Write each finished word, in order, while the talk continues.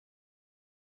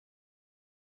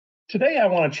Today, I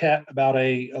want to chat about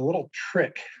a little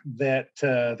trick that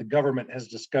the government has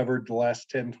discovered the last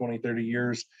 10, 20, 30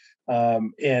 years.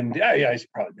 And it's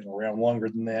probably been around longer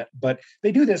than that, but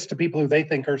they do this to people who they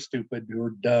think are stupid, who are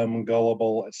dumb,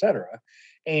 gullible, etc.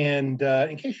 And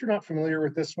in case you're not familiar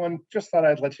with this one, just thought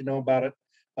I'd let you know about it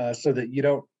so that you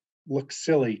don't look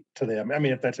silly to them. I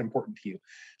mean, if that's important to you.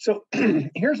 So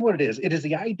here's what it is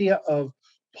the idea of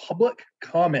public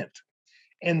comment.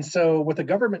 And so what the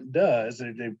government does,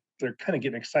 they're kind of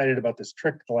getting excited about this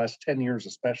trick the last 10 years,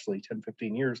 especially 10,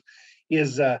 15 years,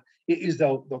 is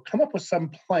they'll come up with some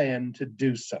plan to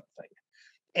do something.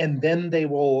 And then they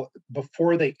will,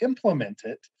 before they implement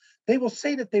it, they will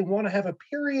say that they want to have a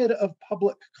period of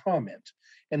public comment.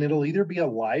 And it'll either be a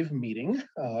live meeting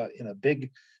in a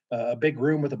big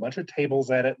room with a bunch of tables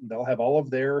at it, and they'll have all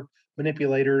of their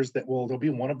manipulators there'll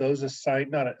be one of those assigned,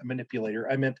 not a manipulator,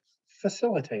 I meant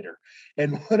facilitator.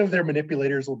 And one of their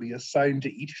manipulators will be assigned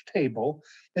to each table,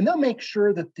 and they'll make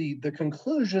sure that the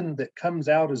conclusion that comes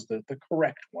out is the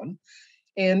correct one.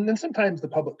 And then sometimes the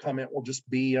public comment will just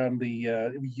be on the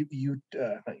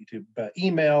not YouTube,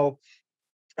 email,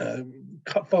 uh,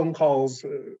 phone calls,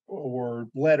 or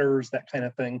letters, that kind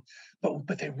of thing.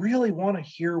 But they really want to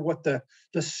hear what the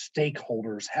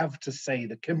stakeholders have to say,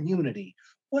 the community.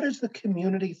 What does the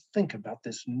community think about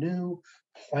this new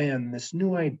plan, this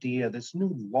new idea, this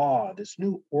new law, this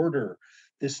new order,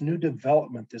 this new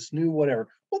development, this new whatever?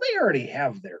 Well, they already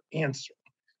have their answer.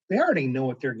 They already know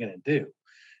what they're going to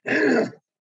do.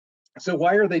 So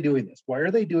why are they doing this? Why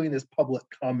are they doing this public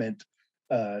comment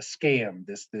scam?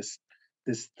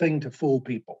 This thing to fool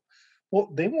people? Well,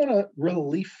 they want to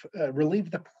relieve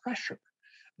the pressure.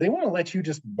 They want to let you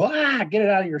just get it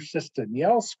out of your system,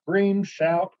 yell, scream,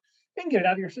 shout, and get it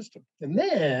out of your system. And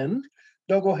then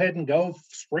they'll go ahead and go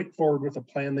straight forward with a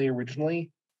plan they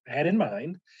originally had in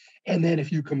mind. And then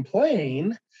if you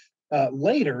complain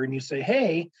later and you say,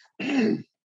 hey,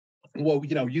 well,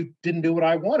 you didn't do what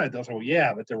I wanted. They'll say, well,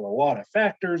 yeah, but there were a lot of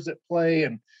factors at play,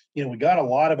 and we got a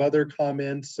lot of other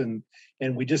comments, and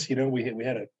we just, we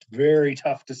had a very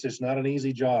tough decision, not an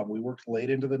easy job. We worked late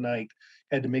into the night,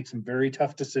 had to make some very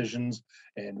tough decisions,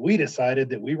 and we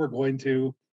decided that we were going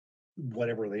to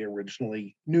whatever they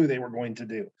originally knew they were going to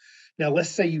do. Now, let's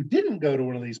say you didn't go to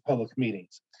one of these public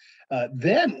meetings.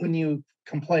 Then, when you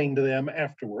complain to them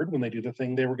afterward, when they do the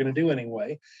thing they were going to do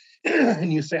anyway,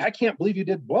 and you say, I can't believe you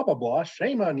did blah, blah, blah.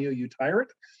 Shame on you, you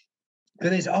tyrant.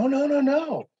 Then they say, oh, no, no,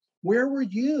 no. Where were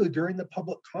you during the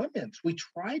public comments? We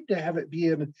tried to have it be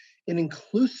an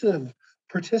inclusive,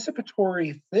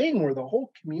 participatory thing where the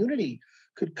whole community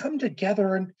could come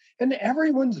together and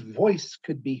everyone's voice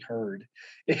could be heard.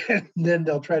 And then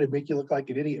they'll try to make you look like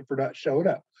an idiot for not showing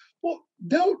up. Well,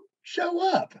 don't show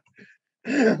up.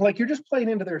 Like, you're just playing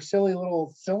into their silly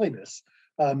little silliness.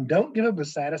 Don't give them the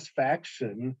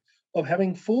satisfaction of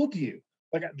having fooled you.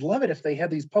 Like, I'd love it if they had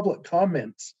these public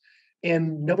comments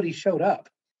and nobody showed up,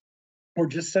 or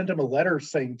just sent them a letter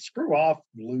saying, screw off,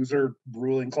 loser,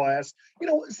 ruling class,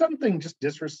 something just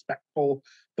disrespectful,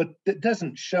 but that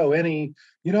doesn't show any,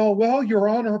 well, you're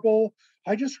honorable.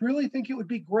 I just really think it would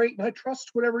be great, and I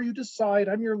trust whatever you decide.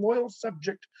 I'm your loyal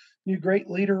subject, you great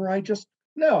leader.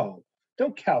 No,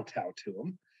 don't kowtow to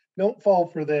them. Don't fall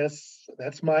for this.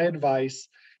 That's my advice.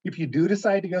 If you do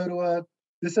decide to go to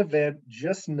this event,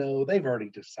 just know they've already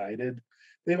decided.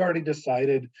 They've already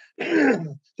decided.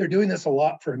 They're doing this a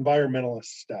lot for environmentalist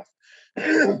stuff.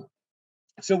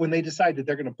 So when they decide that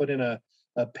they're going to put in a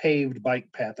paved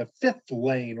bike path, a fifth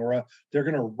lane, or they're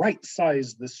going to right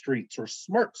size the streets or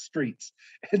smart streets,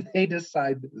 and they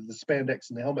decide, the spandex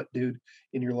and the helmet dude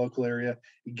in your local area,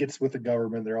 he gets with the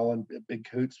government, they're all in big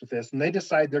cahoots with this, and they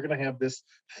decide they're going to have this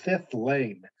fifth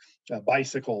lane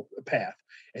bicycle path.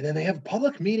 And then they have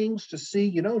public meetings to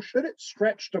see, should it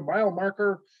stretch to mile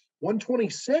marker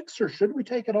 126, or should we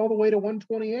take it all the way to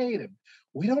 128? And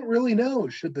we don't really know.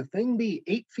 Should the thing be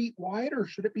 8 feet wide, or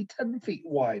should it be 10 feet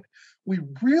wide? We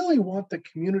really want the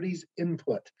community's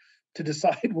input to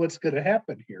decide what's going to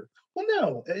happen here. Well,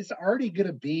 no, it's already going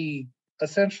to be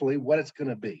essentially what it's going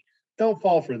to be. Don't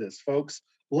fall for this, folks.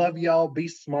 Love y'all. Be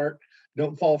smart.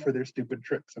 Don't fall for their stupid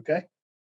tricks, okay?